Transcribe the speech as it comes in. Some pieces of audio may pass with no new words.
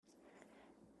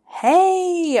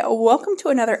Hey, welcome to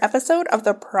another episode of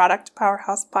the Product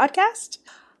Powerhouse Podcast.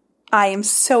 I am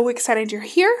so excited you're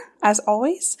here, as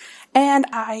always, and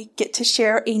I get to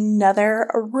share another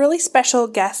really special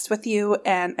guest with you,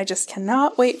 and I just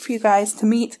cannot wait for you guys to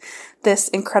meet this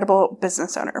incredible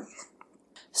business owner.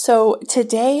 So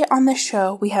today on the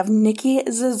show, we have Nikki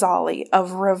Zazali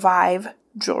of Revive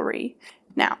Jewelry.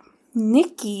 Now,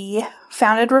 Nikki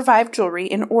founded Revive Jewelry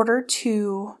in order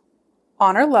to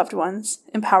honor loved ones,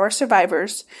 empower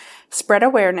survivors, spread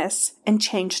awareness, and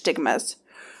change stigmas.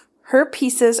 Her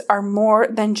pieces are more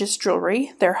than just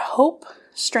jewelry. They're hope,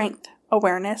 strength,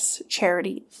 awareness,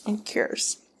 charity, and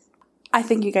cures. I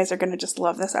think you guys are going to just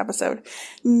love this episode.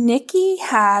 Nikki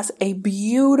has a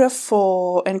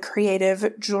beautiful and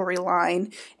creative jewelry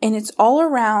line, and it's all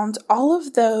around all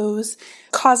of those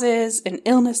causes and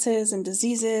illnesses and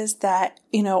diseases that,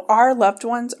 our loved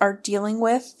ones are dealing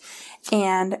with,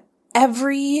 and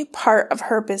every part of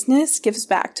her business gives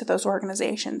back to those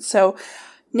organizations. So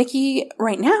Nikki,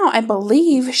 right now, I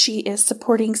believe she is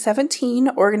supporting 17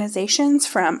 organizations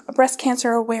from breast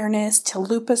cancer awareness to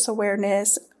lupus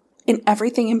awareness and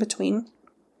everything in between.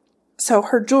 So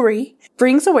her jewelry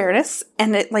brings awareness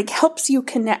and it helps you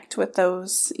connect with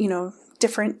those,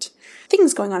 different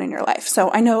things going on in your life. So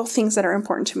I know things that are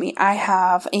important to me. I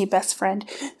have a best friend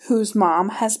whose mom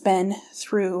has been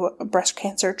through breast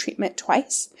cancer treatment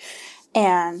twice.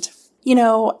 And,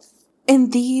 in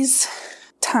these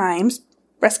times,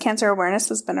 breast cancer awareness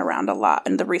has been around a lot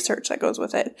and the research that goes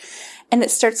with it. And it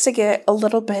starts to get a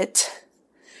little bit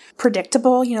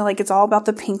predictable, it's all about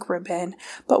the pink ribbon.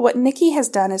 But what Nikki has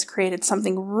done is created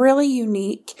something really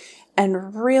unique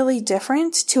and really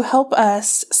different to help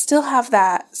us still have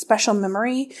that special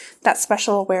memory, that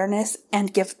special awareness,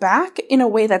 and give back in a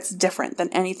way that's different than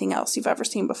anything else you've ever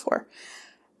seen before.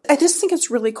 I just think it's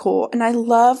really cool, and I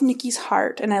love Nikki's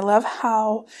heart, and I love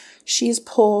how she's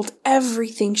pulled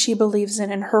everything she believes in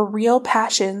and her real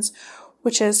passions,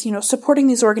 which is, supporting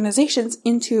these organizations,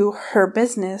 into her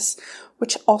business,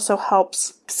 which also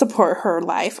helps support her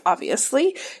life,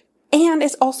 obviously. And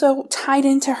it's also tied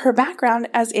into her background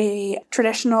as a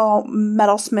traditional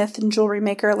metalsmith and jewelry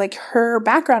maker. Her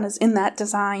background is in that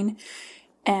design.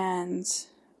 And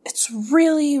it's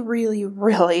really, really,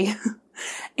 really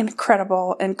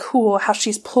incredible and cool how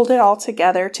she's pulled it all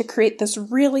together to create this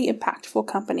really impactful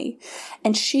company.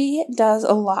 And she does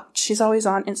a lot. She's always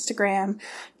on Instagram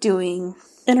doing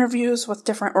interviews with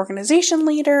different organization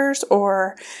leaders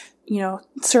or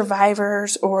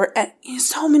survivors or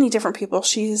so many different people.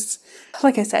 She's,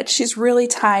 like I said, she's really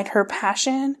tied her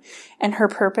passion and her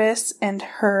purpose and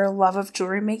her love of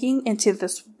jewelry making into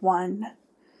this one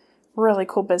really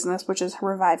cool business, which is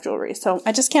Revive Jewelry. So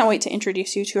I just can't wait to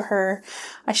introduce you to her.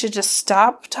 I should just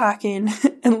stop talking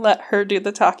and let her do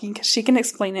the talking because she can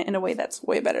explain it in a way that's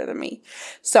way better than me.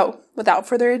 So without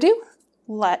further ado,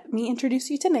 let me introduce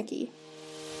you to Nikki.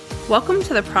 Welcome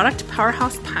to the Product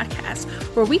Powerhouse Podcast,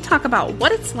 where we talk about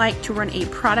what it's like to run a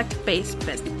product-based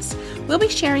business. We'll be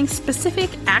sharing specific,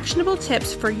 actionable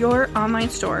tips for your online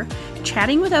store,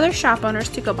 chatting with other shop owners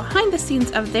to go behind the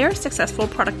scenes of their successful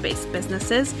product-based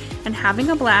businesses, and having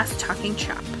a blast talking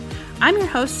shop. I'm your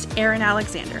host, Erin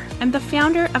Alexander. I'm the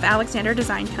founder of Alexander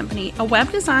Design Company, a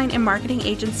web design and marketing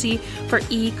agency for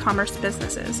e-commerce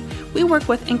businesses. We work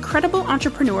with incredible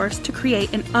entrepreneurs to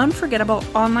create an unforgettable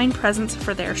online presence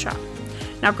for their shop.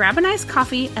 Now grab a nice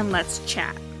coffee and let's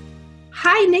chat.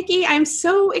 Hi, Nikki. I'm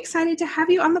so excited to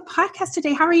have you on the podcast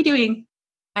today. How are you doing?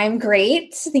 I'm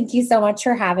great. Thank you so much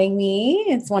for having me.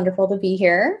 It's wonderful to be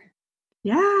here.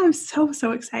 Yeah, I'm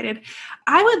so excited.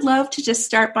 I would love to just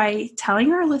start by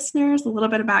telling our listeners a little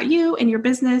bit about you and your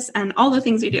business and all the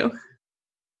things you do.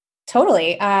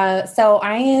 Totally. So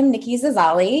I am Nikki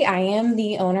Zazali. I am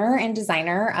the owner and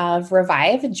designer of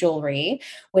Revive Jewelry,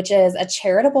 which is a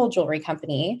charitable jewelry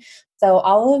company. So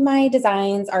all of my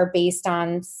designs are based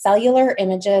on cellular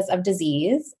images of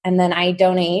disease, and then I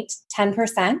donate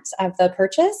 10% of the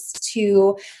purchase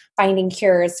to finding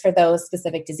cures for those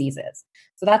specific diseases.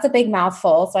 So that's a big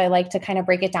mouthful. So I like to kind of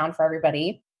break it down for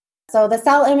everybody. So the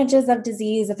cell images of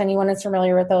disease, if anyone is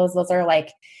familiar with those are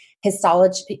like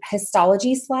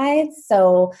histology slides.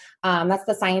 So that's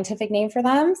the scientific name for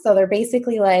them. So they're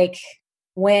basically like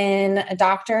when a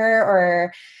doctor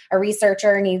or a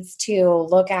researcher needs to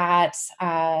look at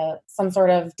some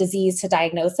sort of disease to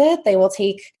diagnose it, they will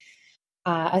take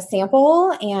a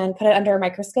sample and put it under a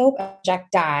microscope,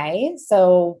 inject dye.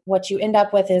 So what you end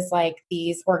up with is like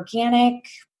these organic,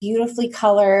 beautifully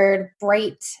colored,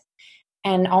 bright,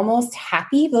 and almost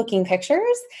happy looking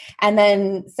pictures. And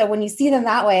then, so when you see them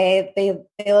that way,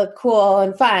 they look cool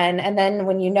and fun. And then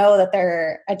when you know that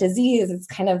they're a disease, it's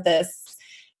kind of this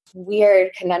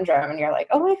weird conundrum. And you're like,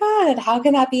 oh my God, how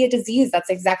can that be a disease? That's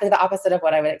exactly the opposite of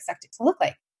what I would expect it to look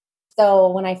like. So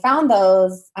when I found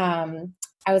those,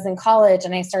 I was in college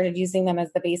and I started using them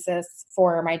as the basis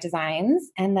for my designs.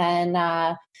 And then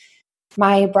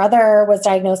my brother was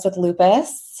diagnosed with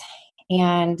lupus.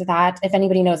 And that, if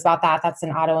anybody knows about that, that's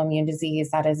an autoimmune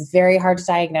disease that is very hard to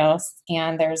diagnose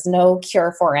and there's no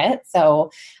cure for it.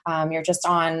 So you're just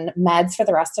on meds for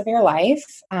the rest of your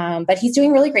life. But he's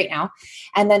doing really great now.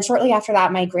 And then shortly after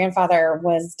that, my grandfather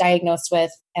was diagnosed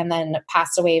with and then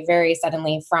passed away very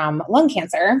suddenly from lung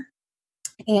cancer.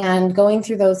 And going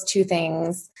through those two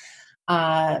things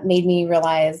made me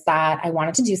realize that I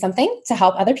wanted to do something to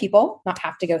help other people not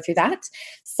have to go through that.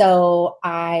 So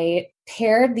I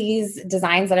paired these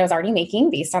designs that I was already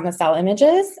making based on the cell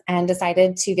images and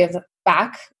decided to give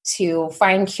back to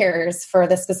find cures for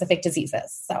the specific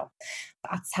diseases. So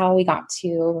that's how we got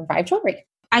to Revive Jewelry.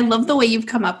 I love the way you've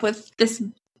come up with this.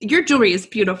 Your jewelry is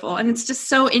beautiful and it's just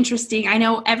so interesting. I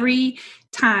know every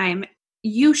time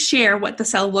you share what the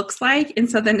cell looks like. And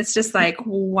so then it's just like,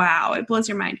 wow, it blows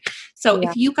your mind. So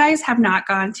if you guys have not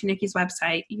gone to Nikki's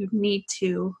website, you need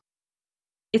to.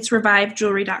 It's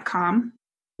revivejewelry.com.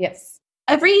 Yes.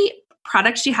 Every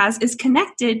product she has is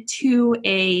connected to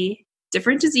a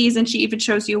different disease. And she even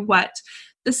shows you what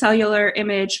the cellular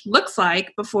image looks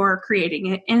like before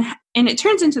creating it. And it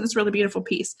turns into this really beautiful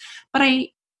piece. But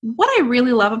what I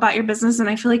really love about your business, and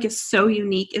I feel like is so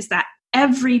unique, is that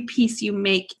every piece you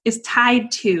make is tied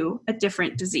to a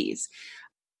different disease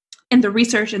and the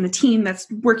research and the team that's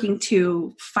working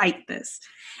to fight this.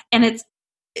 And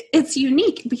it's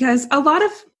unique because a lot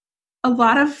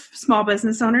of small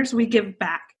business owners, we give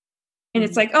back and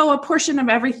it's like, oh, a portion of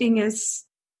everything is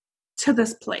to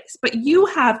this place, but you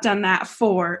have done that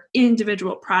for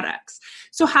individual products.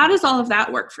 So how does all of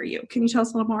that work for you? Can you tell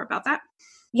us a little more about that?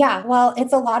 Yeah, well,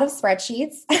 it's a lot of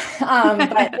spreadsheets,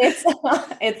 but it's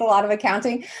a lot of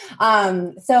accounting.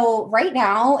 So right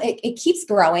now it keeps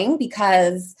growing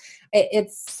because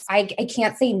I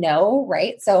can't say no,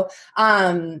 right? So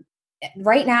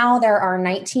right now there are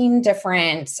 19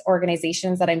 different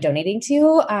organizations that I'm donating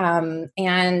to,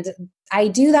 and I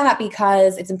do that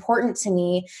because it's important to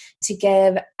me to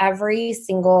give every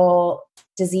single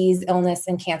disease, illness,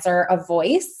 and cancer a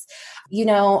voice. You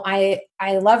know, I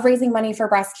love raising money for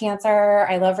breast cancer.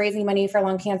 I love raising money for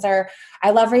lung cancer. I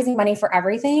love raising money for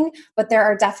everything, but there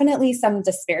are definitely some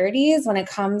disparities when it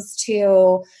comes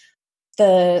to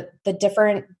the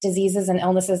different diseases and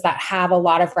illnesses that have a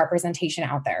lot of representation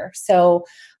out there. So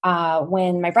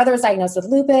when my brother was diagnosed with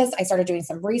lupus, I started doing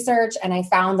some research and I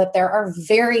found that there are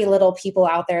very little people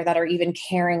out there that are even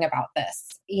caring about this.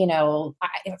 You know,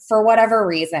 for whatever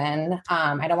reason,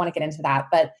 I don't want to get into that,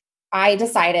 but I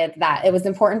decided that it was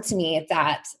important to me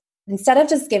that instead of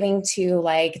just giving to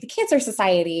like the Cancer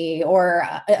Society or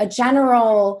a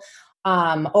general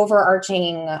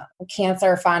overarching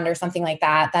cancer fund or something like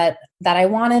that I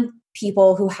wanted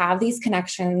people who have these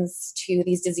connections to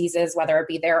these diseases, whether it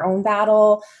be their own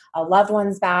battle, a loved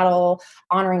one's battle,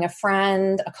 honoring a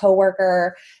friend, a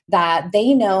coworker, that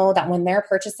they know that when they're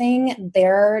purchasing,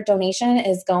 their donation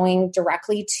is going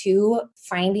directly to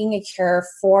finding a cure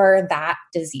for that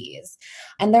disease.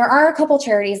 And there are a couple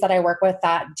charities that I work with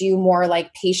that do more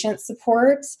like patient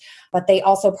support, but they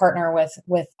also partner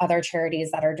with other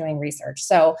charities that are doing research.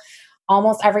 So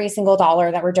almost every single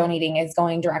dollar that we're donating is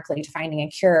going directly to finding a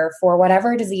cure for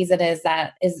whatever disease it is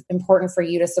that is important for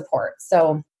you to support.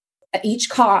 So each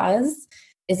cause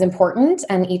is important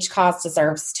and each cause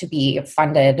deserves to be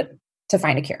funded to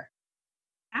find a cure.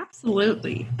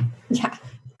 Absolutely. Yeah.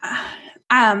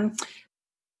 I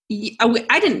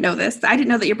didn't know this. I didn't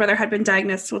know that your brother had been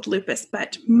diagnosed with lupus,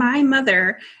 but my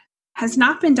mother has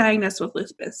not been diagnosed with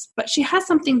lupus, but she has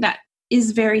something that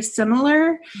is very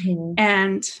similar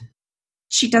and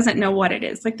she doesn't know what it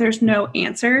is. Like there's no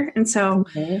answer. And so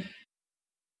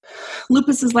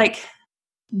lupus is like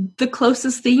the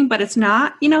closest thing, but it's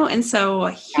not, you know? And so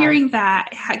hearing that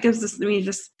gives me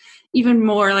just even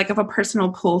more like of a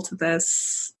personal pull to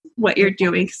this, what you're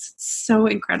doing. 'Cause it's so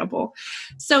incredible.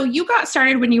 So you got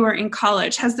started when you were in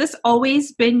college. Has this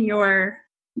always been your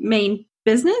main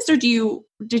business or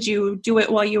did you do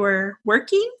it while you were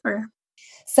working or?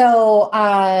 So,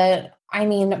 I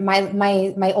mean,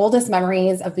 my oldest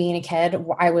memories of being a kid,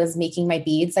 I was making my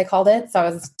beads, I called it. So I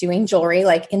was doing jewelry,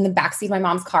 like in the backseat of my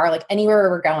mom's car, like anywhere we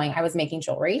were going, I was making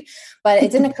jewelry. But it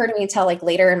didn't occur to me until like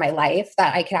later in my life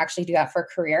that I could actually do that for a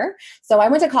career. So I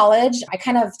went to college. I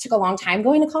kind of took a long time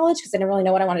going to college because I didn't really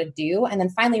know what I wanted to do. And then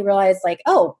finally realized like,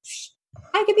 oh,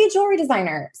 I could be a jewelry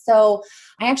designer. So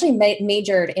I actually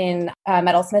majored in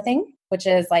metalsmithing, which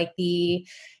is like the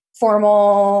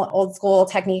formal, old school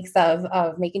techniques of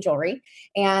making jewelry.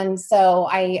 And so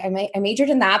I majored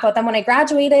in that. But then when I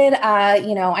graduated, I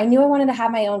knew I wanted to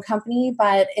have my own company,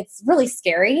 but it's really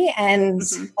scary and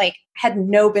like had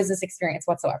no business experience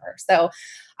whatsoever. So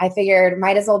I figured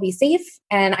might as well be safe.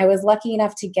 And I was lucky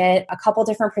enough to get a couple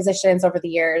different positions over the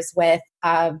years with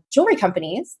jewelry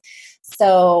companies.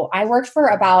 So I worked for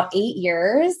about 8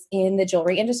 years in the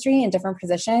jewelry industry in different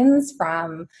positions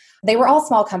they were all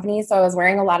small companies. So I was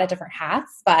wearing a lot of different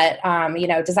hats, but,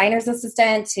 designer's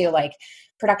assistant to like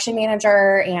production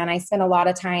manager. And I spent a lot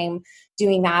of time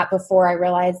doing that before I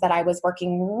realized that I was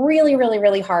working really, really,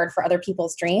 really hard for other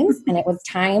people's dreams. And it was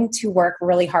time to work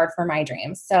really hard for my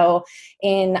dreams. So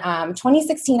in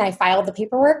 2016, I filed the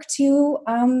paperwork to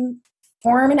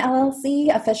form an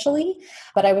LLC officially,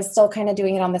 but I was still kind of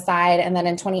doing it on the side. And then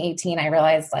in 2018, I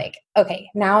realized like, okay,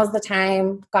 now is the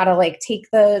time, gotta like take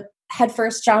the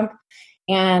headfirst jump.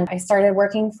 And I started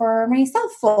working for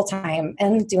myself full time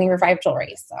and doing Revive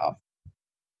Jewelry. So.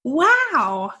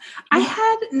 Wow. I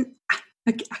had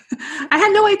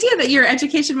no idea that your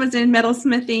education was in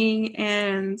metalsmithing,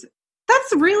 and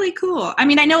that's really cool. I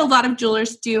mean, I know a lot of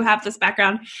jewelers do have this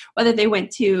background, whether they went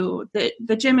to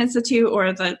the Gem Institute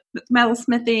or the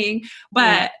metalsmithing,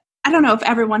 but I don't know if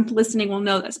everyone listening will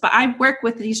know this, but I work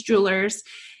with these jewelers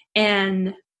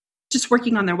and just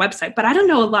working on their website, but I don't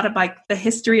know a lot of like the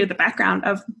history or the background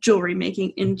of jewelry making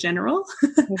in general.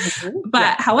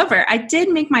 But however, I did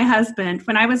make my husband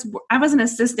when I was an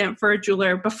assistant for a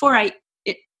jeweler before I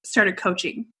started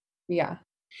coaching. Yeah.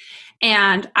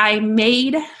 And I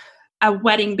made a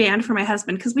wedding band for my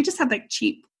husband because we just had like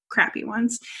cheap, crappy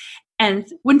ones. And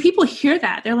when people hear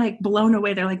that, they're like blown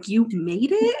away. They're like, "You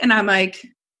made it?" And I'm like,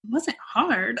 "It wasn't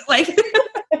hard." Like,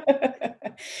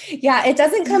 yeah, it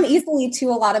doesn't come easily to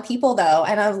a lot of people though.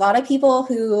 And a lot of people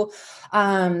who,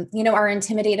 are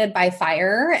intimidated by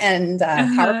fire and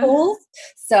power tools.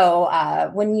 So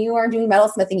when you are doing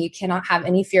metalsmithing, you cannot have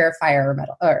any fear of fire or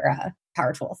metal or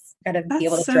power tools. Got to be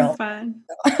able to drill. Fun.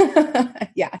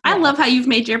 Yeah. I love how you've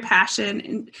made your passion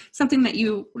and something that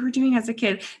you were doing as a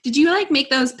kid. Did you like make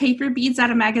those paper beads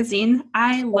out of magazine?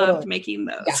 I loved making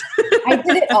those. Yeah. I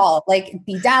did it all, like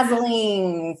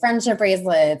bedazzling, friendship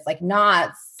bracelets, like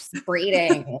knots,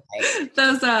 braiding, like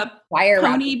those wire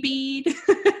pony bead,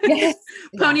 yes.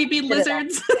 pony bead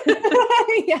lizards.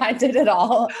 Yeah, I did it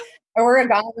all.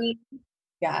 Origami.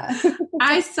 Yeah.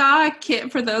 I saw a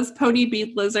kit for those pony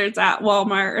bead lizards at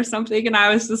Walmart or something, and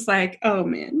I was just like, oh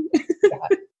man.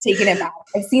 Yeah, taking it back.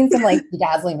 I've seen some like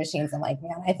bedazzling machines. I'm like,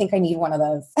 man, I think I need one of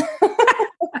those.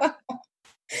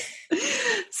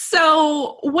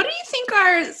 So what do you think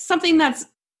are something that's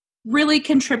really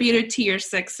contributed to your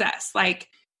success? Like,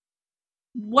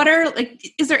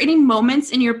 is there any moments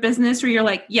in your business where you're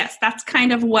like, yes, that's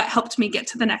kind of what helped me get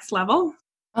to the next level?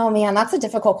 Oh man, that's a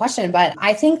difficult question, but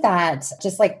I think that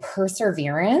just like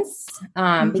perseverance,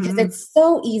 because it's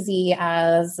so easy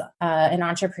as an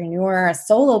entrepreneur, a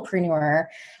solopreneur,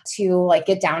 to like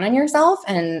get down on yourself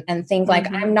and think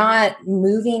like, I'm not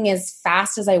moving as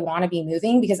fast as I want to be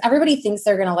moving, because everybody thinks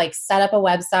they're going to like set up a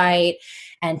website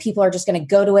and people are just going to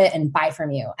go to it and buy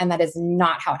from you. And that is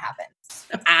not how it happens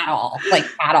at all, like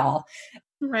at all.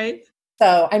 Right.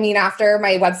 So, I mean, after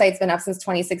my website's been up since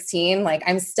 2016, like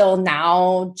I'm still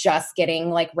now just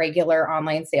getting like regular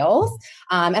online sales.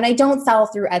 And I don't sell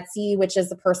through Etsy, which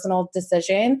is a personal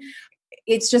decision.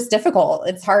 It's just difficult.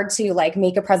 It's hard to like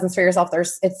make a presence for yourself.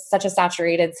 It's such a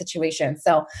saturated situation.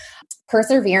 So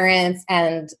perseverance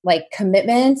and like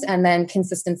commitment and then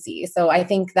consistency. So I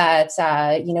think that,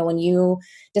 when you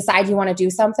decide you want to do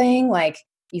something, like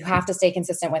you have to stay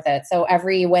consistent with it. So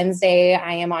every Wednesday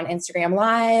I am on Instagram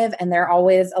Live, and they're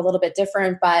always a little bit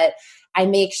different, but I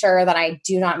make sure that I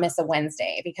do not miss a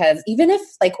Wednesday, because even if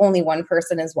like only one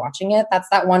person is watching it, that's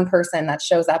that one person that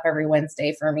shows up every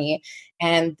Wednesday for me,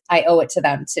 and I owe it to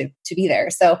them to be there.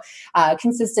 So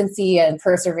consistency and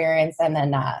perseverance, and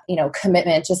then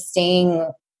commitment, just staying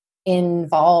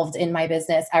involved in my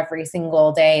business every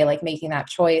single day, like making that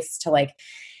choice to like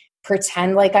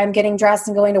pretend like I'm getting dressed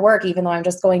and going to work, even though I'm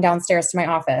just going downstairs to my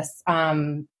office.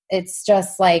 It's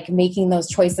just like making those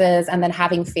choices and then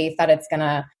having faith that it's going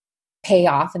to pay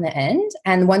off in the end.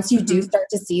 And once you do start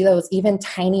to see those even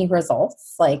tiny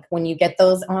results, like when you get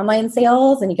those online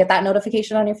sales and you get that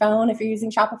notification on your phone, if you're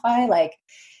using Shopify, like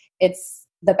it's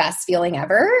the best feeling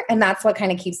ever. And that's what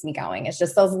kind of keeps me going. It's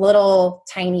just those little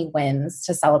tiny wins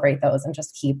to celebrate those and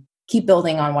just keep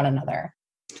building on one another.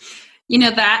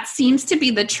 That seems to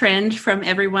be the trend from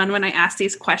everyone when I ask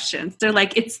these questions. They're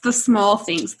like, it's the small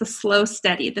things, the slow,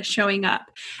 steady, the showing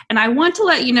up. And I want to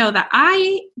let you know that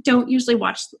I don't usually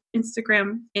watch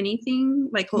Instagram anything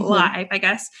like live, I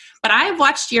guess. But I've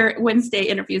watched your Wednesday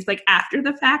interviews like after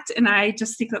the fact, and I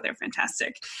just think that they're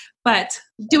fantastic. But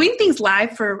doing things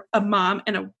live for a mom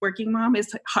and a working mom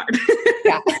is hard.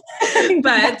 Yeah.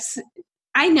 But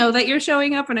I know that you're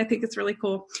showing up, and I think it's really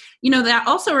cool. That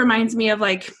also reminds me of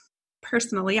like,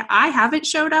 personally, I haven't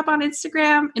showed up on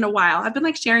Instagram in a while. I've been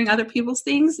like sharing other people's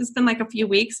things. It's been like a few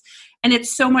weeks, and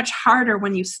it's so much harder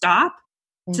when you stop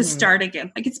to start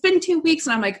again. Like it's been 2 weeks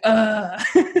and I'm like,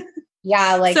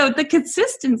 yeah. Like, so the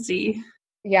consistency.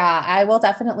 Yeah, I will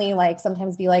definitely like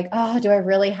sometimes be like, oh, do I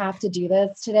really have to do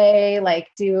this today? Like,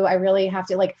 do I really have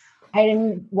to, like, I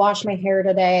didn't wash my hair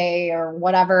today or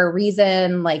whatever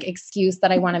reason, like excuse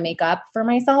that I want to make up for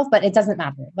myself, but it doesn't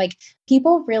matter. Like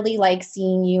people really like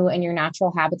seeing you in your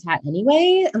natural habitat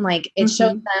anyway. And like, it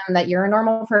shows them that you're a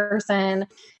normal person.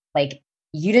 Like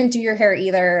you didn't do your hair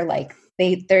either. Like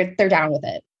they're down with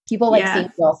it. People like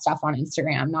seeing real stuff on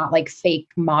Instagram, not like fake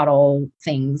model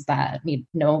things that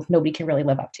nobody can really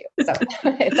live up to. So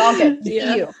it's all good.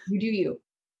 You do you.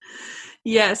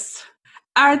 Yes.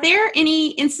 Are there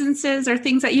any instances or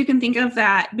things that you can think of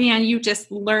that, man, you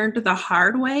just learned the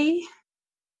hard way?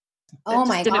 Oh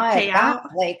my God.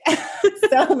 Like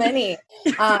so many,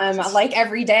 like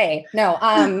every day. No.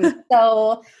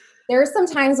 So there are some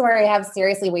times where I have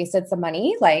seriously wasted some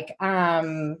money. Like,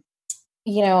 I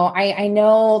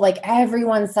know like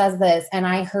everyone says this and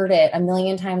I heard it a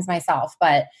million times myself,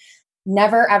 but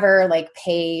never ever like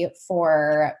pay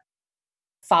for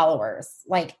followers.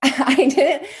 Like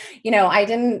it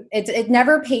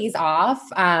never pays off.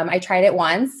 I tried it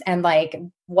once and like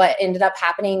what ended up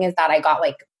happening is that I got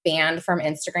like banned from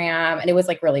Instagram and it was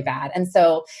like really bad. And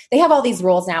so they have all these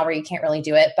rules now where you can't really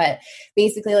do it, but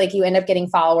basically like you end up getting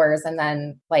followers and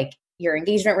then like your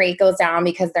engagement rate goes down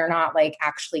because they're not like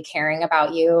actually caring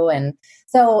about you. And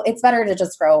so it's better to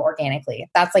just grow organically.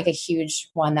 That's like a huge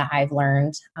one that I've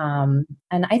learned. And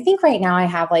I think right now I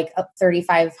have like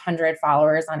 3,500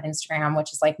 followers on Instagram,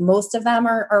 which is like most of them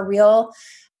are real.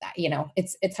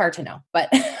 It's hard to know, but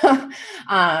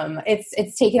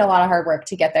it's taken a lot of hard work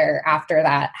to get there after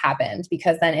that happened,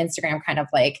 because then Instagram kind of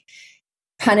like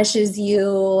punishes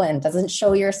you and doesn't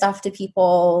show your stuff to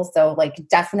people. So like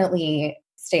definitely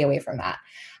stay away from that.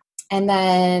 And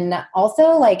then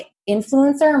also like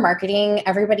influencer marketing,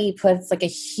 everybody puts like a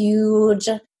huge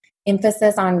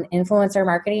emphasis on influencer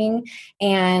marketing,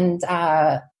 and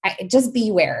just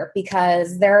beware,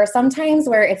 because there are some times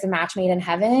where it's a match made in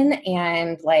heaven.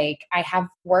 And like I have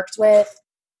worked with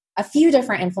a few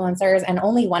different influencers and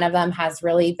only one of them has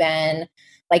really been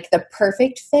like the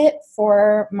perfect fit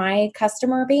for my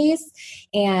customer base.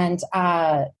 And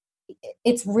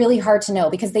it's really hard to know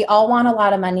because they all want a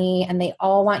lot of money and they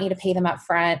all want you to pay them up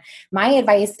front. My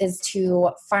advice is to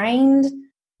find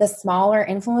the smaller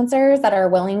influencers that are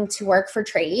willing to work for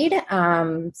trade.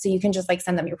 So you can just like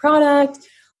send them your product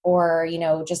or,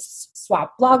 just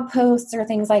swap blog posts or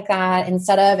things like that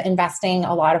instead of investing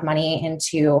a lot of money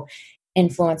into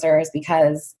influencers,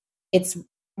 because it's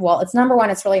number one,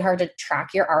 it's really hard to track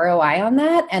your ROI on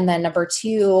that. And then number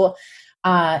two,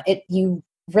 you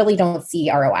really don't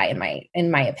see ROI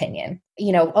in my opinion.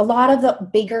 A lot of the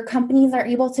bigger companies are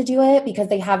able to do it because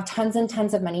they have tons and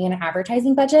tons of money in an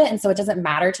advertising budget. And so it doesn't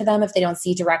matter to them if they don't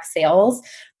see direct sales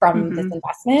from this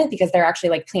investment, because they're actually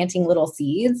like planting little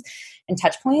seeds and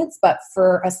touch points. But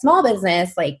for a small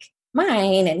business like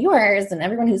mine and yours and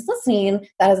everyone who's listening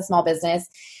that has a small business,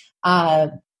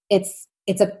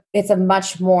 it's a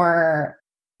much more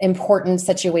important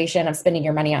situation of spending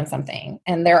your money on something.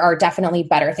 And there are definitely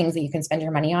better things that you can spend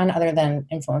your money on other than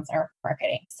influencer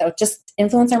marketing. So just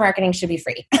influencer marketing should be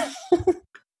free.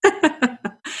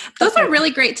 Those are really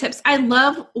great tips. I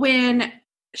love when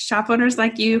shop owners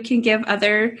like you can give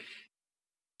other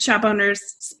shop owners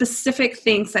specific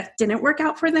things that didn't work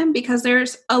out for them, because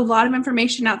there's a lot of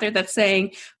information out there that's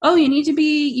saying, oh, you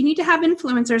need to have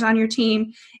influencers on your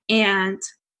team, and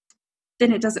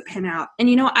then it doesn't pan out.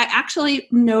 And, I actually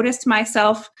noticed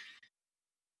myself,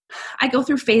 I go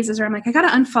through phases where I'm like, I got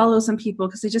to unfollow some people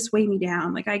because they just weigh me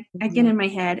down. Like I get in my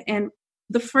head. And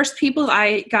the first people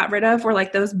I got rid of were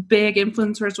like those big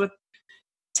influencers with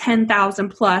 10,000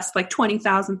 plus, like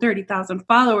 20,000, 30,000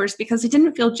 followers, because it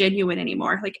didn't feel genuine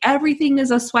anymore. Like everything is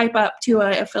a swipe up to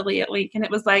an affiliate link. And it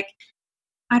was like,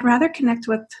 I'd rather connect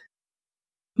with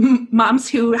moms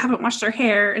who haven't washed their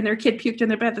hair and their kid puked in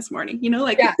their bed this morning,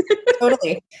 like. Yeah,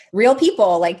 totally. Real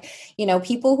people, like,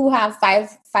 people who have five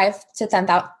to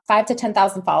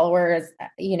 10,000 followers,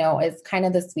 is kind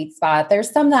of the sweet spot.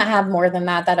 There's some that have more than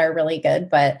that are really good,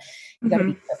 but you got to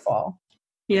be careful.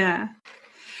 Yeah.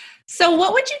 So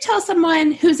what would you tell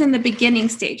someone who's in the beginning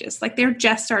stages, like they're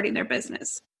just starting their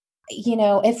business?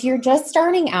 If you're just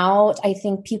starting out, I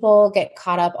think people get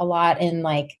caught up a lot in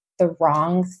like the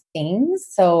wrong things.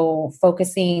 So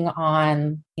focusing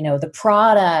on, the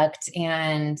product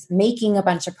and making a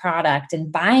bunch of product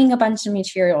and buying a bunch of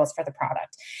materials for the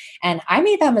product. And I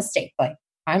made that mistake. Like,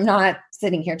 I'm not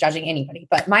sitting here judging anybody,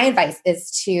 but my advice is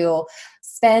to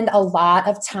spend a lot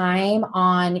of time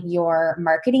on your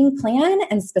marketing plan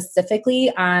and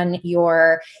specifically on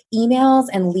your emails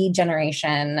and lead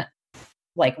generation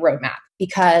like roadmap,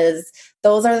 because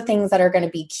those are the things that are going to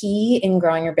be key in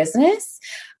growing your business.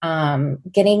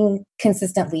 Getting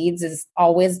consistent leads is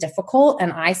always difficult,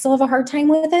 and I still have a hard time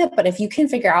with it. But if you can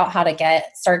figure out how to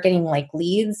start getting like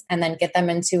leads and then get them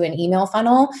into an email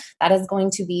funnel, that is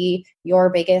going to be your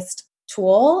biggest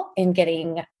tool in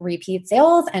getting repeat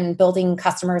sales and building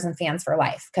customers and fans for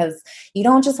life. Because you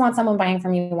don't just want someone buying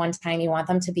from you one time. You want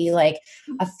them to be like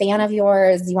a fan of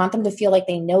yours. You want them to feel like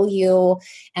they know you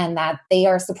and that they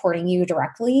are supporting you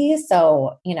directly.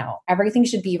 So, everything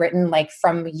should be written like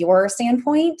from your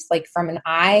standpoint, like from an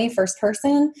I first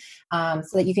person, so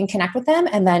that you can connect with them,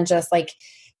 and then just like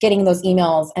getting those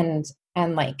emails and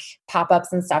like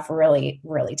pop-ups and stuff really,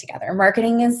 really together.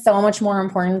 Marketing is so much more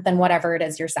important than whatever it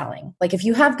is you're selling. Like if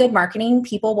you have good marketing,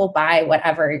 people will buy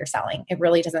whatever you're selling. It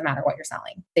really doesn't matter what you're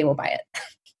selling. They will buy it.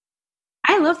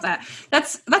 I love that.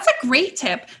 That's a great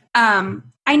tip.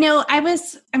 I know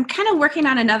I'm kind of working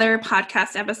on another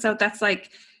podcast episode that's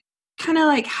like kind of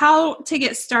like how to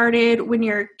get started when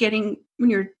you're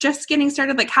just getting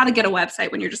started, like how to get a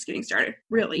website when you're just getting started,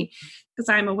 really, because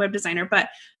I'm a web designer. But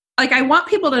like, I want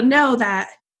people to know that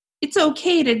it's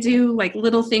okay to do like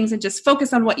little things and just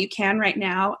focus on what you can right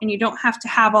now. And you don't have to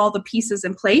have all the pieces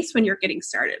in place when you're getting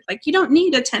started. Like you don't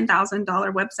need a $10,000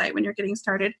 website when you're getting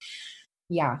started.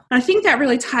 Yeah. I think that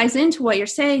really ties into what you're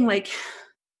saying. Like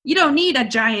you don't need a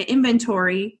giant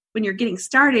inventory when you're getting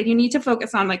started. You need to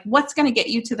focus on like what's going to get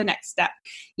you to the next step.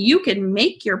 You can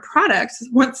make your product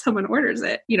once someone orders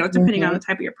it, depending on the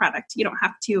type of your product. You don't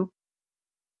have to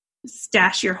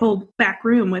stash your whole back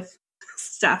room with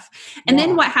stuff. And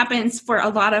then what happens for a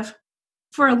lot of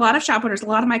shop owners, a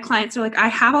lot of my clients are like, I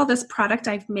have all this product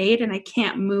I've made and I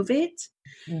can't move it.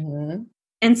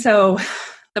 And so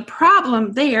the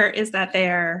problem there is that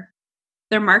their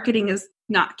marketing is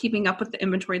not keeping up with the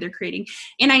inventory they're creating.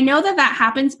 And I know that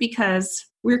happens because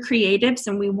we're creatives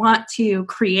and we want to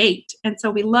create. And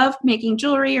so we love making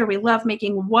jewelry or we love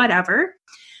making whatever.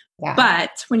 Yeah.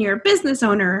 But when you're a business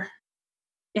owner,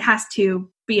 it has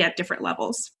to be at different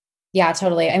levels. Yeah,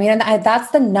 totally. I mean,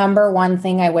 that's the number one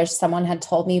thing I wish someone had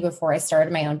told me before I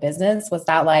started my own business was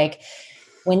that like,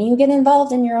 when you get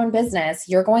involved in your own business,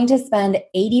 you're going to spend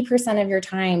 80% of your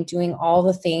time doing all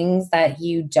the things that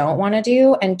you don't want to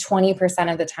do. And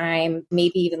 20% of the time,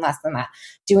 maybe even less than that,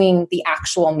 doing the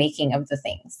actual making of the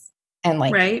things and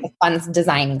like the fun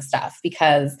designing stuff.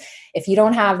 Because if you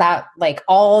don't have that, like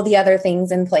all the other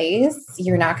things in place,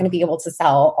 you're not going to be able to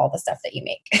sell all the stuff that you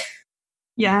make.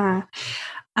 Yeah.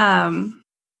 Yes,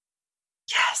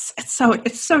 it's so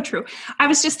true. I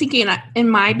was just thinking in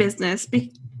my business,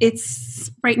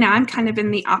 it's right now I'm kind of in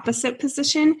the opposite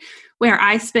position where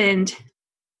I spend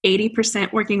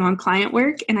 80% working on client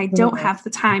work and I don't have the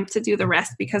time to do the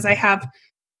rest because I have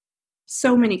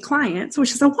so many clients,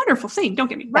 which is a wonderful thing. Don't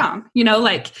get me wrong,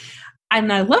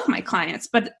 and I love my clients,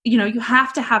 but you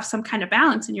have to have some kind of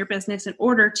balance in your business in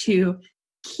order to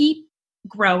keep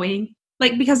growing.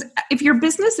 Like, because if your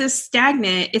business is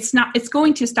stagnant, it's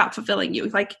going to stop fulfilling you.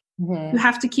 Like you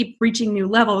have to keep reaching new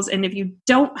levels. And if you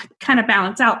don't kind of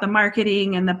balance out the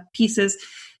marketing and the pieces,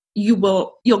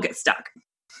 you'll get stuck.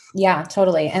 Yeah,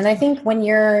 totally. And I think when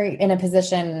you're in a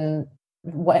position,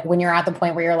 when you're at the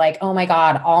point where you're like, oh my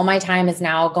God, all my time is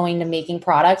now going to making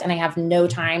product and I have no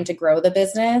time to grow the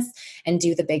business and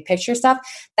do the big picture stuff.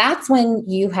 That's when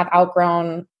you have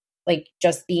outgrown like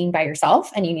just being by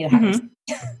yourself and you need to have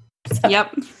So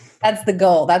yep. That's the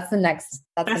goal. That's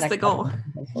the goal.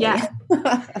 Yeah.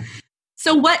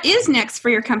 So what is next for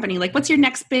your company? Like what's your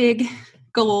next big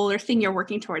goal or thing you're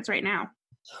working towards right now?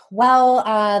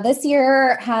 Well, this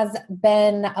year has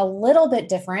been a little bit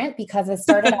different because it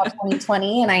started out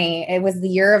 2020 and it was the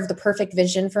year of the perfect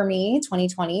vision for me,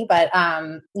 2020. But,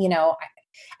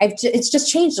 it's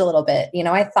just changed a little bit.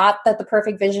 I thought that the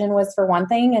perfect vision was for one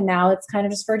thing and now it's kind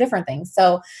of just for a different thing.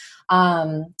 So,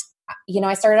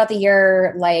 I started out the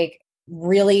year like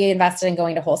really invested in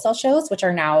going to wholesale shows, which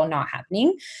are now not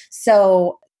happening.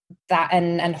 So that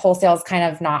and wholesale is kind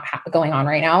of not going on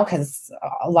right now because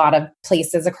a lot of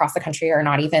places across the country are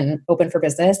not even open for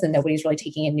business and nobody's really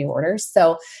taking in new orders.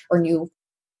 Or new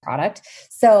product.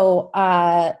 So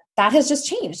that has just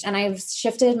changed and I've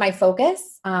shifted my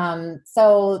focus.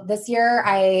 So this year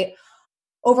I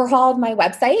overhauled my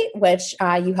website, which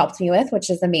you helped me with, which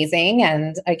is amazing.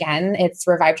 And again, it's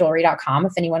revivejewelry.com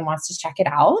if anyone wants to check it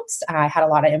out. I had a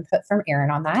lot of input from Erin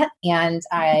on that and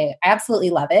I absolutely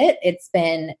love it. It's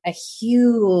been a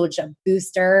huge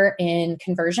booster in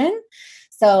conversion.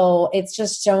 So it's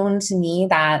just shown to me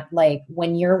that like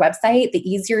when your website, the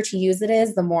easier to use it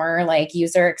is, the more like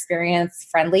user experience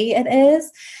friendly it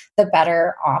is, the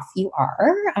better off you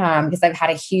are. Because I've had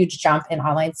a huge jump in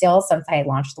online sales since I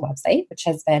launched the website, which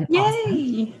has been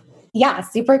awesome. Yeah,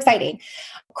 super exciting.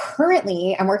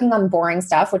 Currently, I'm working on boring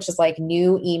stuff, which is like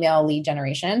new email lead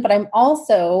generation, but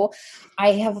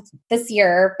I have this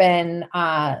year been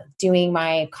doing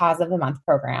my Cause of the Month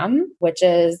program, which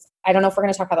is, I don't know if we're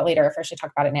going to talk about it later, if I should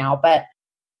talk about it now, but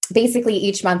basically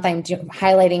each month I'm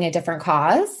highlighting a different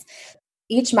cause.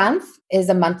 Each month is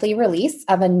a monthly release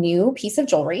of a new piece of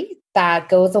jewelry that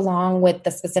goes along with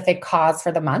the specific cause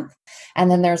for the month.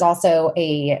 And then there's also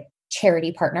a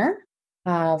charity partner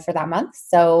for that month.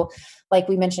 So like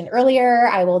we mentioned earlier,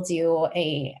 I will do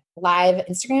a live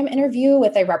Instagram interview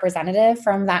with a representative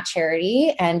from that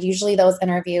charity. And usually those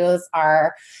interviews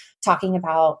are talking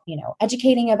about,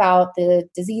 educating about the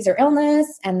disease or illness,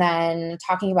 and then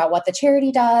talking about what the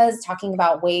charity does, talking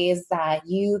about ways that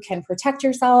you can protect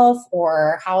yourself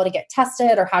or how to get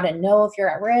tested or how to know if you're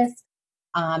at risk.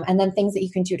 And then things that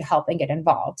you can do to help and get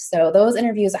involved. So those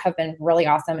interviews have been really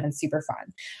awesome and super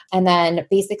fun. And then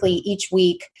basically each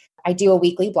week I do a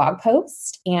weekly blog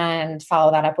post and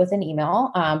follow that up with an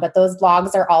email. But those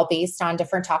blogs are all based on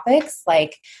different topics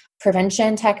like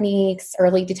prevention techniques,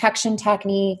 early detection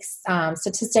techniques,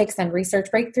 statistics and research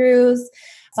breakthroughs.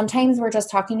 Sometimes we're just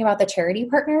talking about the charity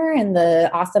partner and the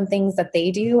awesome things that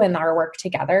they do and our work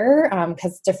together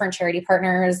because different charity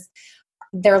partners,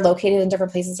 they're located in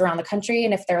different places around the country.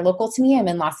 And if they're local to me, I'm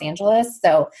in Los Angeles.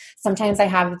 So sometimes I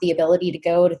have the ability to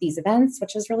go to these events,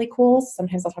 which is really cool.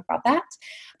 Sometimes I'll talk about that,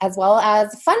 as well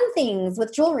as fun things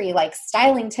with jewelry, like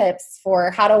styling tips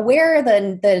for how to wear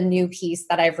the new piece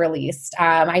that I've released.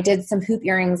 I did some hoop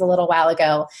earrings a little while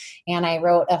ago, and I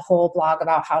wrote a whole blog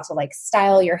about how to like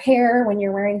style your hair when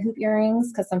you're wearing hoop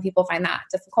earrings, because some people find that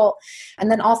difficult. And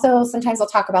then also sometimes I'll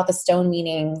talk about the stone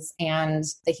meanings and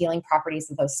the healing properties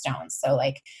of those stones. So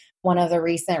like one of the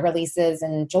recent releases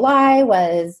in July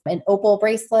was an opal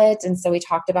bracelet. And so we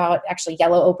talked about actually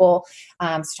yellow opal.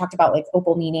 So talked about like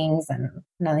opal meanings and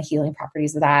the healing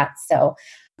properties of that. So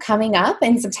coming up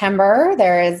in September,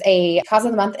 there is a cause of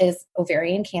the month is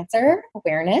ovarian cancer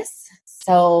awareness.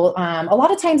 So a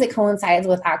lot of times it coincides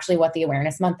with actually what the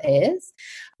awareness month is.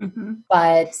 Mm-hmm.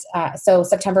 But so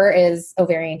September is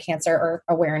ovarian cancer or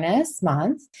awareness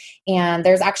month. And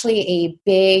there's actually a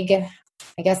big,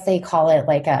 I guess they call it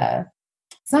like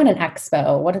it's not an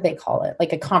expo. What do they call it?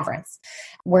 Like a conference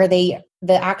where the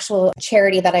actual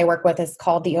charity that I work with is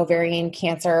called the Ovarian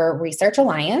Cancer Research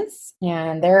Alliance.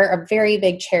 And they're a very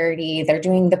big charity. They're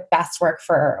doing the best work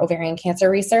for ovarian cancer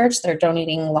research. They're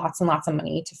donating lots and lots of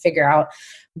money to figure out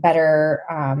better,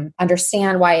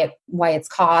 understand why it's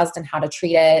caused and how to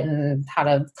treat it and how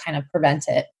to kind of prevent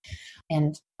it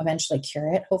and eventually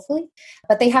cure it, hopefully.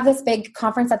 But they have this big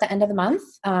conference at the end of the month,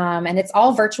 and it's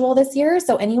all virtual this year,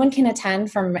 so anyone can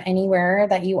attend from anywhere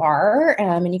that you are,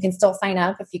 and you can still sign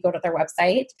up if you go to their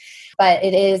website. But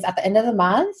it is at the end of the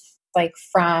month, like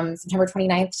from September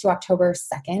 29th to October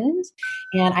 2nd.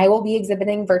 And I will be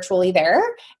exhibiting virtually there.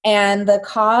 And the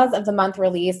cause of the month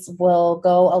release will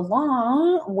go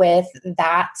along with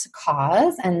that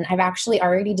cause. And I've actually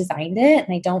already designed it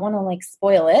and I don't want to like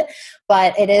spoil it,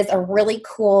 but it is a really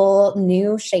cool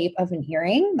new shape of an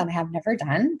earring that I have never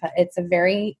done, but it's a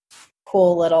very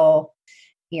cool little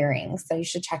earring. So you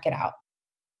should check it out.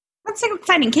 That's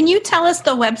exciting. Can you tell us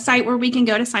the website where we can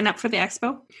go to sign up for the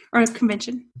expo or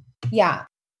convention? Yeah.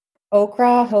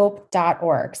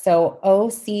 okrahope.org. So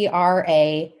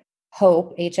OCRA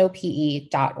hope,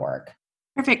 HOPE.org.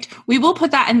 Perfect. We will put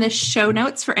that in the show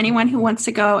notes for anyone who wants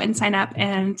to go and sign up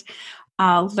and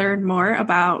learn more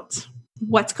about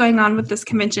what's going on with this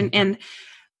convention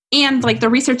and like the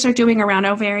research they're doing around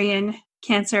ovarian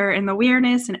cancer and the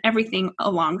awareness and everything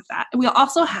along with that. We'll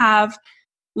also have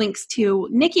links to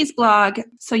Nikki's blog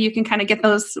so you can kind of get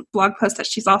those blog posts that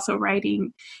she's also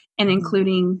writing and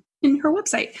including in her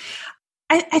website.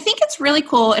 I think it's really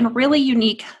cool and really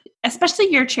unique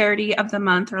especially your charity of the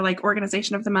month or like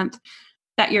organization of the month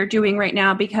that you're doing right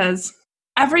now, because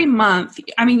every month,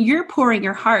 I mean, you're pouring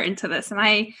your heart into this.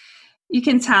 And you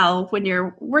can tell when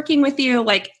you're working with you,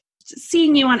 like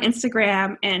seeing you on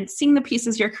Instagram and seeing the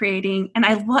pieces you're creating. And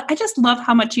I just love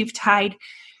how much you've tied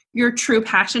your true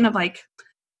passion of like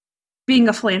being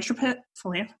a philanthropist.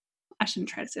 I shouldn't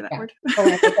try to say that word.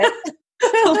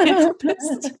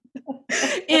 Philanthropist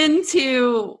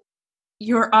into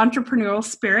your entrepreneurial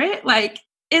spirit. Like,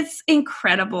 it's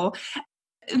incredible.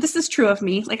 This is true of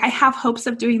me. Like, I have hopes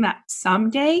of doing that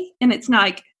someday. And it's not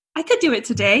like I could do it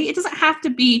today. It doesn't have to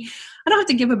be, I don't have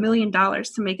to give $1 million to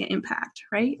make an impact,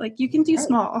 right? Like, you can do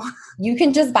small. You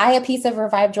can just buy a piece of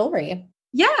Revive jewelry.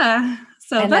 Yeah.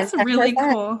 So and that's really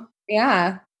cool.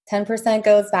 Yeah. 10%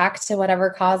 goes back to whatever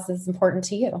cause is important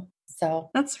to you. So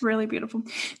that's really beautiful.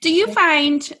 Do you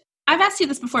find, I've asked you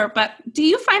this before, but do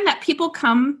you find that people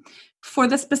come for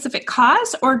the specific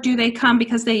cause, or do they come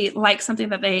because they like something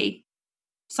that they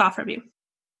saw from you?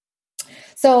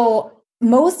 So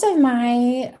most of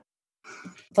my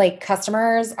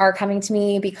customers are coming to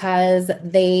me because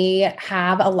they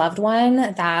have a loved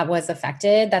one that was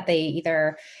affected, that they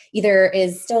either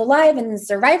is still alive and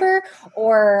survivor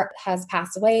or has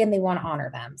passed away, and they want to honor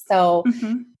them. So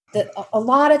a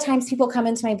lot of times people come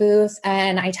into my booth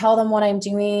and I tell them what I'm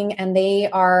doing, and they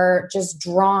are just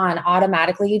drawn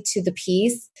automatically to the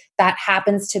piece that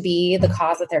happens to be the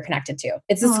cause that they're connected to.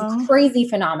 It's this crazy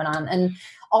phenomenon. And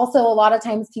also a lot of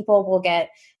times people will get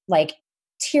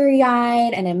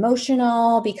teary-eyed and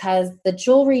emotional because the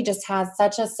jewelry just has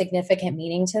such a significant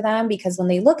meaning to them, because when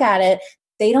they look at it,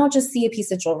 they don't just see a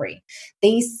piece of jewelry.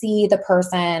 They see the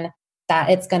person that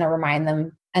it's going to remind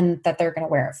them and that they're going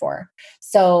to wear it for.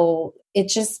 So it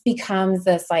just becomes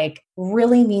this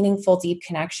really meaningful, deep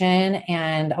connection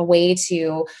and a way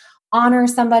to honor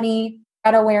somebody,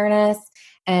 spread awareness,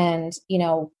 and,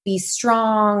 be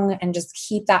strong and just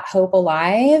keep that hope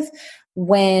alive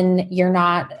when you're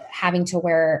not having to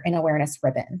wear an awareness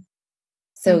ribbon.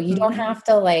 So you don't have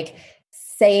to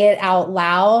say it out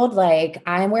loud,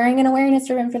 I'm wearing an awareness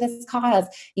ribbon for this cause.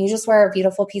 You just wear a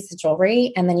beautiful piece of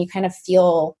jewelry, and then you kind of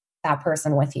feel that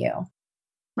person with you.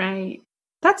 Right.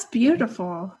 That's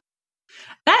beautiful.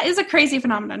 That is a crazy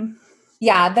phenomenon.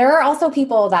 Yeah. There are also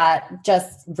people that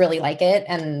just really like it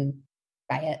and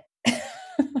buy it.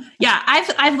 Yeah.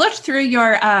 I've looked through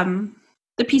your,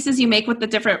 the pieces you make with the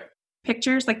different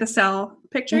pictures, like the cell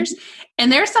pictures.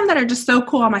 And there's some that are just so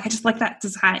cool. I'm like, I just like that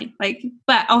design.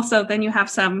 But also then you have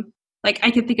some,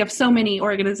 I could think of so many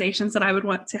organizations that I would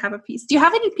want to have a piece. Do you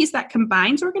have any piece that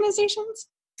combines organizations?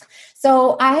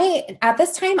 So at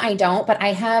this time I don't, but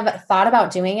I have thought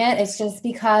about doing it. It's just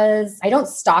because I don't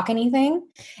stock anything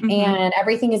and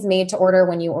everything is made to order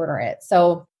when you order it.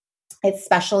 So it's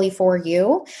specially for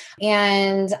you.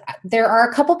 And there are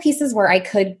a couple pieces where I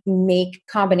could make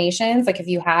combinations. If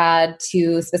you had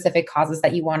two specific causes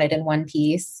that you wanted in one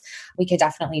piece, we could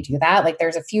definitely do that.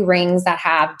 There's a few rings that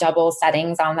have double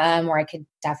settings on them where I could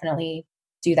definitely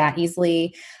do that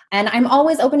easily. And I'm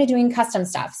always open to doing custom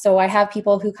stuff. So I have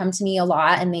people who come to me a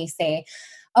lot and they say,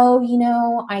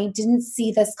 oh, I didn't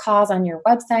see this cause on your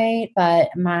website, but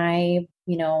my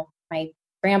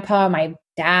grandpa, my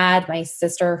dad, my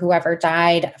sister, whoever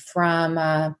died from,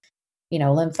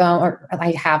 lymphoma, or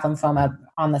I have lymphoma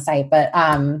on the site, but,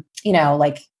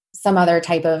 some other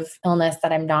type of illness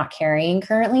that I'm not carrying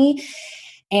currently.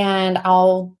 And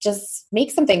I'll just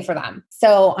make something for them.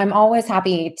 So I'm always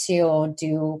happy to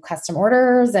do custom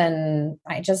orders. And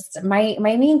my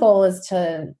main goal is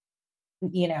to,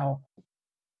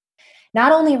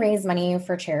 not only raise money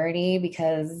for charity,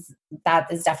 because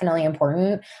that is definitely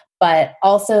important, but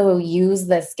also use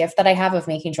this gift that I have of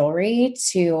making jewelry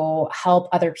to help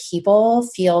other people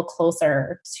feel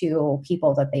closer to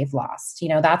people that they've lost.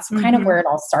 That's kind of where it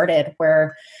all started,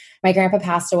 where my grandpa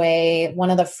passed away.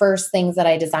 One of the first things that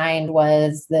I designed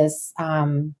was this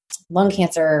lung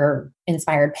cancer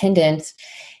inspired pendant.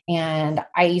 And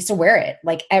I used to wear it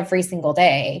every single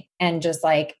day and just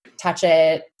touch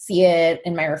it, see it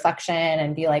in my reflection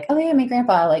and be like, oh yeah, my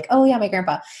grandpa, oh yeah, my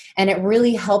grandpa. And it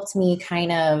really helped me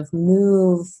kind of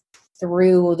move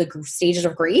through the stages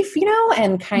of grief,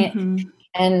 and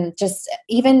and just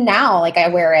even now, I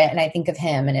wear it and I think of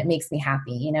him and it makes me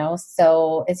happy,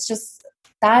 So it's just,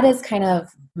 that is kind of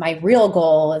my real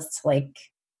goal, is to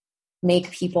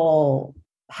make people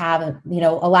have,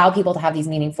 allow people to have these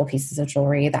meaningful pieces of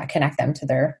jewelry that connect them to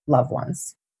their loved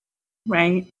ones.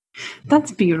 Right.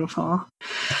 That's beautiful.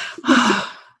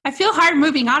 I feel hard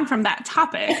moving on from that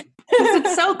topic because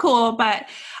it's so cool, but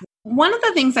one of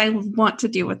the things I want to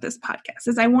do with this podcast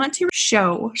is I want to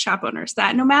show shop owners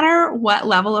that no matter what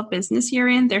level of business you're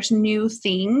in, there's new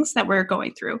things that we're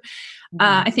going through.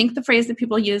 I think the phrase that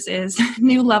people use is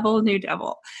new level, new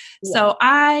devil. Yeah. So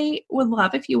I would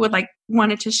love if you would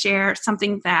wanted to share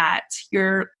something that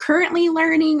you're currently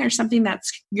learning or something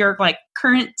that's your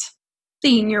current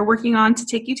thing you're working on to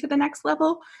take you to the next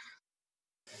level.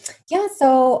 Yeah.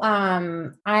 So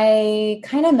I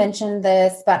kind of mentioned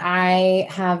this, but I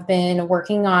have been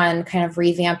working on kind of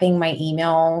revamping my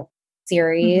email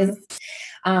series.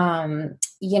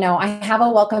 I have a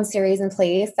welcome series in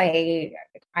place.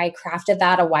 I crafted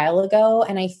that a while ago,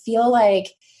 and I feel like,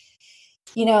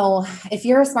 if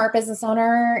you're a smart business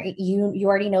owner, you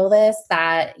already know this,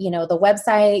 that, the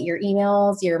website, your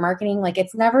emails, your marketing,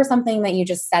 it's never something that you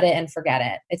just set it and forget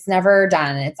it. It's never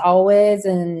done. It's always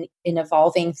an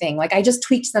evolving thing. I just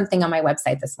tweaked something on my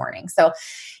website this morning. So,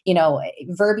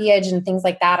 verbiage and things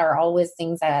like that are always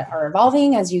things that are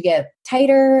evolving as you get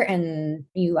tighter and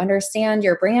you understand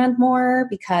your brand more,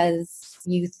 because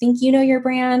you think you know your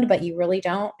brand, but you really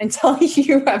don't until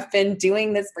you have been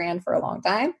doing this brand for a long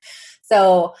time.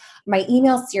 So my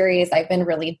email series, I've been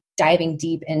really diving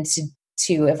deep into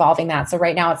evolving that. So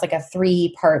right now it's a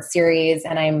 3-part series,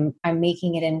 and I'm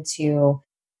making it into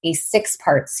a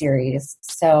 6-part series.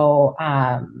 So,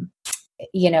 I'm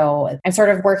sort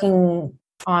of working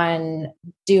on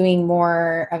doing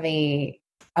more of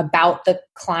about the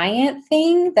client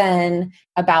thing than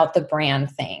about the brand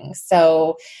thing.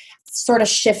 So sort of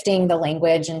shifting the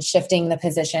language and shifting the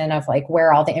position of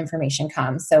where all the information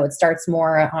comes. So it starts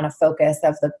more on a focus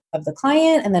of the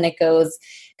client, and then it goes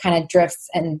kind of drifts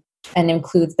and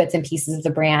includes bits and pieces of the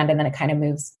brand, and then it kind of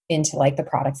moves into the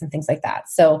products and things like that.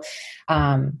 So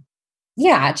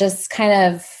just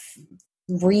kind of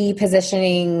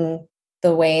repositioning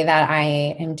the way that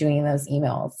I am doing those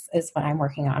emails is what I'm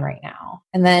working on right now.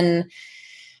 And then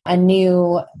a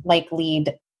new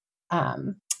lead,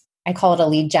 I call it a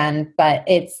lead gen, but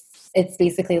it's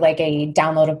basically a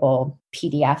downloadable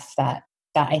PDF that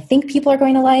I think people are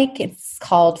going to like. It's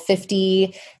called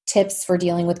 50 Tips for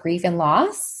Dealing with Grief and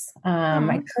Loss.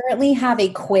 I currently have a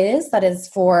quiz that is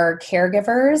for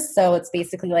caregivers. So it's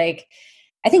basically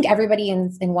I think everybody in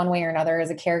one way or another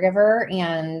is a caregiver,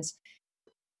 and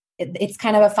it's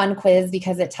kind of a fun quiz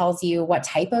because it tells you what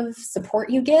type of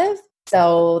support you give.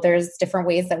 So there's different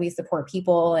ways that we support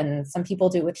people, and some people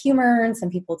do it with humor and some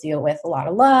people do it with a lot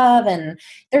of love, and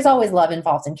there's always love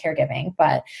involved in caregiving,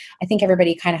 but I think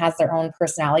everybody kind of has their own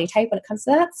personality type when it comes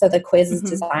to that. So the quiz is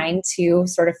designed to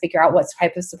sort of figure out what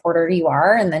type of supporter you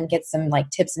are, and then get some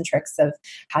tips and tricks of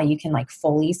how you can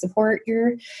fully support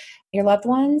your loved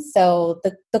ones. So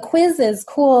the quiz is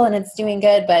cool and it's doing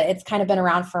good, but it's kind of been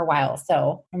around for a while.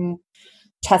 So I'm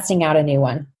testing out a new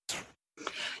one.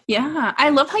 Yeah. I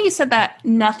love how you said that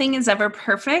nothing is ever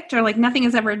perfect, or nothing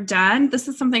is ever done. This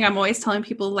is something I'm always telling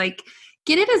people,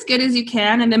 get it as good as you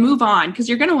can and then move on, because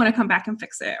you're going to want to come back and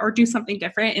fix it or do something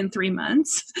different in 3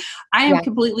 months. I am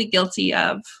completely guilty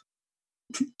of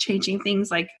changing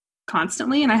things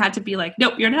constantly. And I had to be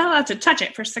nope, you're not allowed to touch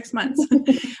it for 6 months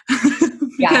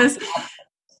because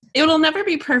it'll never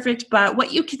be perfect, but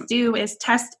what you can do is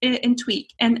test it and tweak.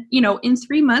 And, in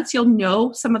 3 months, you'll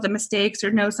know some of the mistakes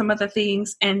or know some of the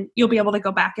things, and you'll be able to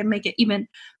go back and make it even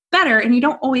better. And you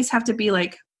don't always have to be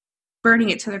burning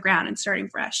it to the ground and starting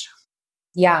fresh.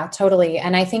 Yeah, totally.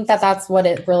 And I think that that's what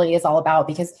it really is all about,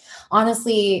 because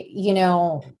honestly,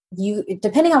 you,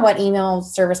 depending on what email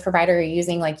service provider you're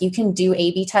using, you can do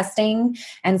A/B testing.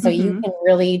 And so you can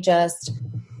really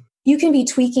you can be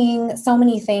tweaking so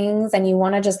many things, and you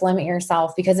want to just limit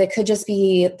yourself, because it could just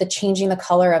be changing the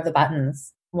color of the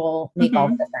buttons will make all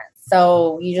the difference.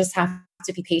 So you just have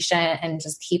to be patient and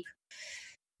just keep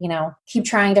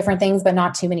trying different things, but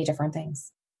not too many different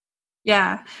things.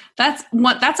 Yeah. That's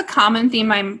a common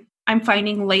theme I'm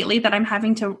finding lately, that I'm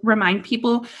having to remind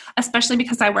people, especially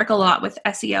because I work a lot with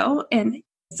SEO, and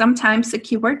sometimes the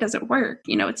keyword doesn't work.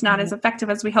 It's not as effective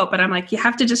as we hope, but I'm you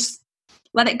have to just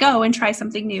let it go and try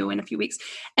something new in a few weeks.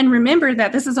 And remember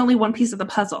that this is only one piece of the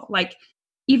puzzle.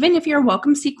 Even if your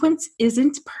welcome sequence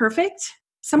isn't perfect,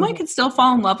 someone could still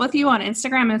fall in love with you on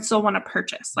Instagram and still want to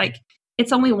purchase.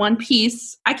 It's only one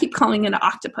piece. I keep calling it an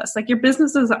octopus. Your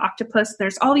business is an octopus.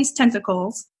 There's all these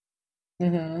tentacles,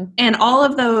 and all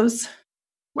of those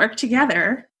work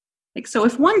together. So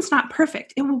if one's not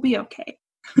perfect, it will be okay.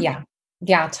 Yeah.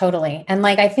 Yeah, totally. And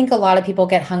I think a lot of people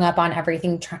get hung up on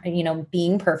everything,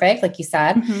 being perfect, like you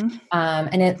said.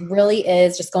 And it really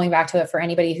is, just going back to it for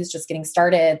anybody who's just getting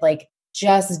started,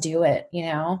 just do it.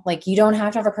 Like you don't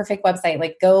have to have a perfect website.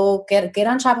 Like go get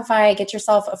on Shopify, get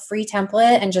yourself a free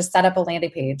template and just set up a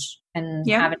landing page and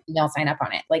have an email sign up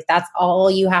on it. Like that's all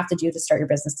you have to do to start your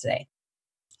business today.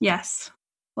 Yes.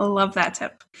 I love that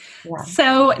tip. Yeah.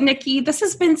 So Nikki, this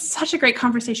has been such a great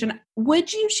conversation.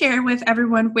 Would you share with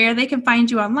everyone where they can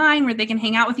find you online, where they can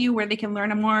hang out with you, where they can learn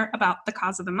more about the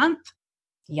cause of the month?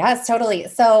 Yes, totally.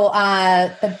 So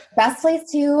the best place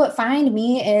to find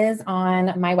me is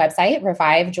on my website,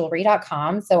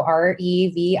 revivejewelry.com. So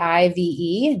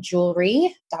REVIVE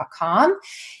jewelry.com.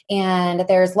 And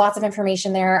there's lots of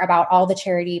information there about all the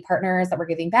charity partners that we're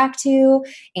giving back to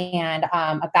and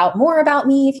more about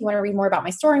me. If you want to read more about my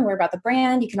story, more about the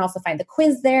brand, you can also find the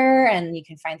quiz there and you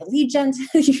can find the lead gen.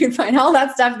 You can find all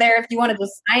that stuff there. If you want to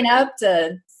just sign up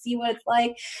to see what it's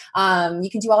like, you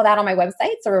can do all that on my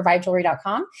website. So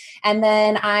revivejewelry.com. And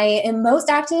then I am most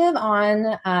active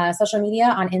on social media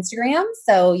on Instagram.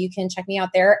 So you can check me out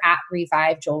there at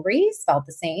Revive Jewelry, spelled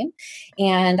the same.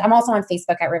 And I'm also on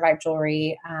Facebook at Revive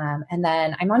Jewelry. And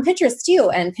then I'm on Pinterest too.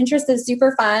 And Pinterest is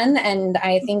super fun. And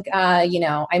I think, I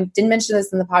didn't mention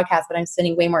this in the podcast, but I'm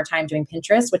spending way more time doing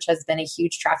Pinterest, which has been a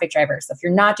huge traffic driver. So if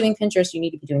you're not doing Pinterest, you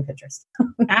need to be doing Pinterest.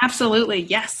 Absolutely.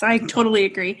 Yes, I totally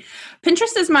agree.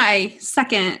 Pinterest is my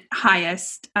second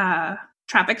highest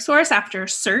traffic source after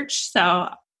search. So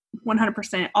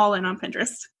 100% all in on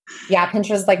Pinterest. Yeah,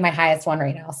 Pinterest is like my highest one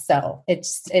right now. So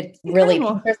it's really,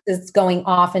 Pinterest is going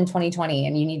off in 2020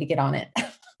 and you need to get on it.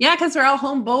 Yeah, because we're all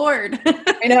home bored.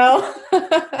 I know.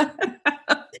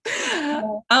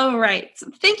 All right.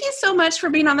 Thank you so much for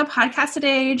being on the podcast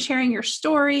today and sharing your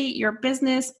story, your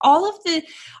business, all of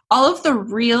the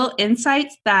real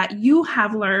insights that you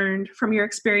have learned from your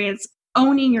experience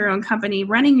owning your own company,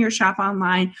 running your shop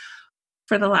online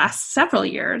for the last several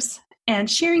years,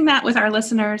 and sharing that with our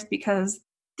listeners, because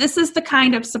this is the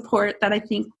kind of support that I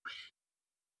think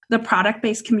the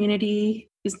product-based community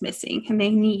is missing, and they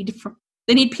need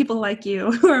people like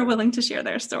you who are willing to share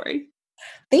their story.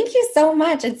 Thank you so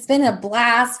much. It's been a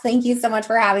blast. Thank you so much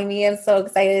for having me. I'm so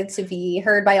excited to be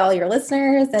heard by all your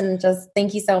listeners, and just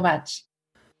thank you so much.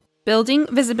 Building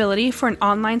visibility for an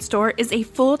online store is a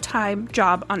full-time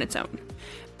job on its own.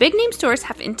 Big name stores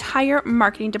have entire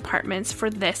marketing departments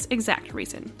for this exact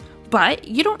reason. But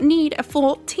you don't need a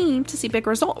full team to see big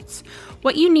results.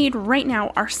 What you need right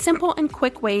now are simple and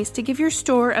quick ways to give your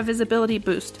store a visibility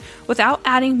boost without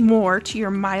adding more to your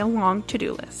mile-long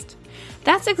to-do list.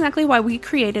 That's exactly why we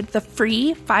created the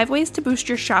free 5 Ways to Boost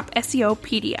Your Shop SEO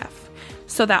PDF,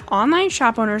 so that online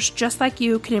shop owners just like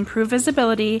you can improve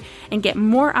visibility and get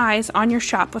more eyes on your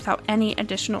shop without any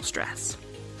additional stress.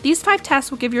 These 5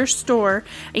 tests will give your store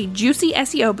a juicy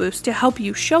SEO boost to help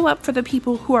you show up for the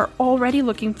people who are already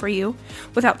looking for you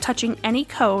without touching any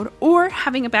code or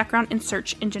having a background in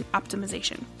search engine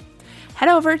optimization. Head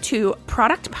over to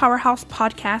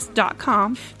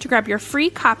productpowerhousepodcast.com to grab your free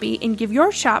copy and give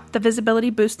your shop the visibility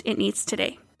boost it needs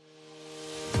today.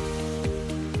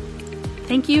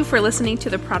 Thank you for listening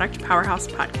to the Product Powerhouse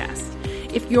Podcast.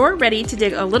 If you're ready to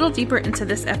dig a little deeper into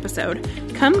this episode,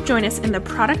 come join us in the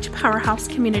Product Powerhouse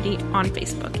community on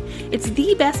Facebook. It's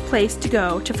the best place to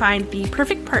go to find the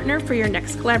perfect partner for your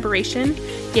next collaboration,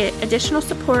 get additional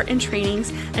support and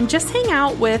trainings, and just hang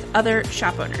out with other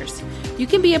shop owners. You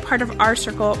can be a part of our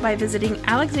circle by visiting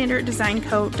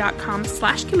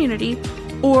alexanderdesignco.com/community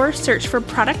or search for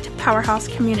Product Powerhouse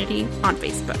Community on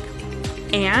Facebook.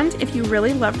 And if you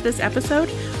really loved this episode,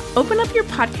 open up your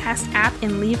podcast app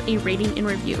and leave a rating and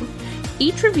review.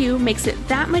 Each review makes it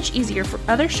that much easier for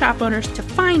other shop owners to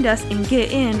find us and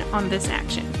get in on this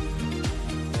action.